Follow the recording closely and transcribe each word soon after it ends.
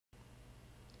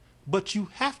But you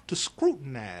have to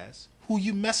scrutinize who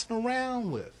you messing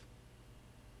around with.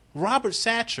 Robert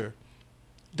Satcher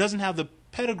doesn't have the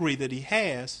pedigree that he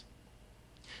has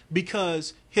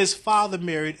because his father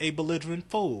married a belligerent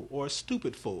fool or a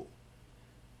stupid fool.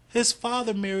 His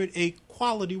father married a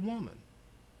quality woman.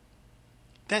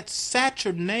 That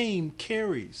Satcher name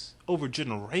carries over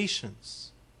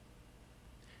generations.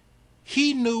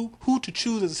 He knew who to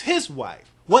choose as his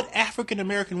wife, what African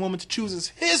American woman to choose as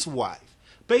his wife,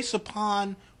 based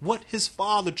upon what his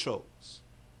father chose.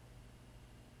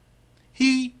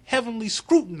 He heavily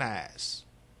scrutinized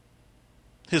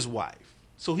his wife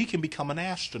so he can become an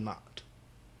astronaut.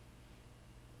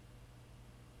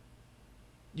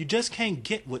 You just can't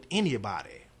get with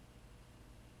anybody.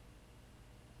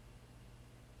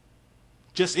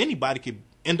 Just anybody could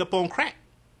end up on crack.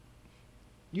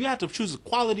 You have to choose a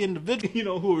quality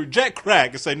individual, who reject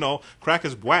crack and say, no, crack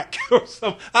is whack or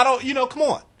something. Come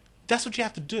on. That's what you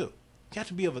have to do. You have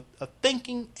to be of a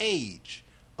thinking age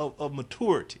of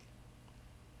maturity.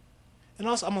 And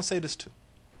also, I'm going to say this too.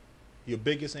 Your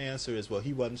biggest answer is, well,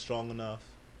 he wasn't strong enough.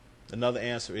 Another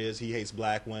answer is he hates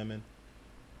black women.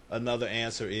 Another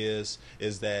answer is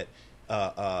that,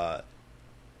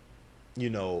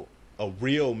 a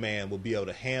real man will be able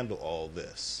to handle all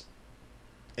this.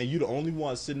 And you're the only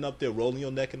one sitting up there rolling your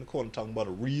neck in the corner talking about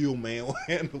a real man will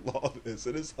handle all this.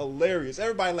 And it's hilarious.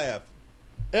 Everybody laugh.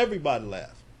 Everybody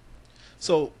laugh.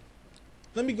 So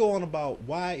let me go on about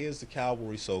why is the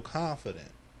cavalry so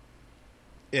confident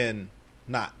and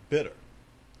not bitter.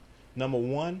 Number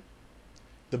one,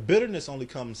 the bitterness only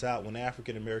comes out when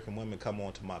African American women come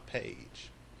onto my page.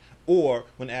 Or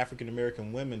when African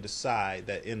American women decide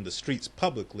that in the streets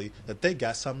publicly that they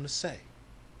got something to say.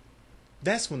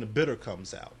 That's when the bitter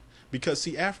comes out. Because,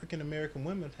 see, African American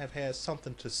women have had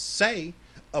something to say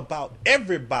about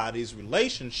everybody's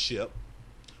relationship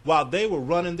while they were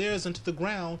running theirs into the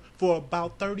ground for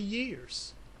about 30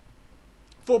 years.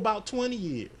 For about 20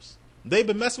 years. They've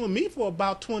been messing with me for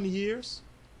about 20 years.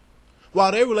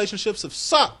 While their relationships have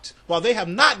sucked, while they have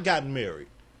not gotten married,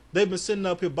 they've been sitting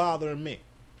up here bothering me.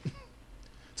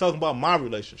 Talking about my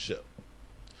relationship.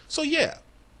 So yeah,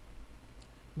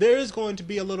 there is going to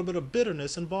be a little bit of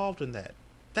bitterness involved in that.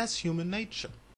 That's human nature.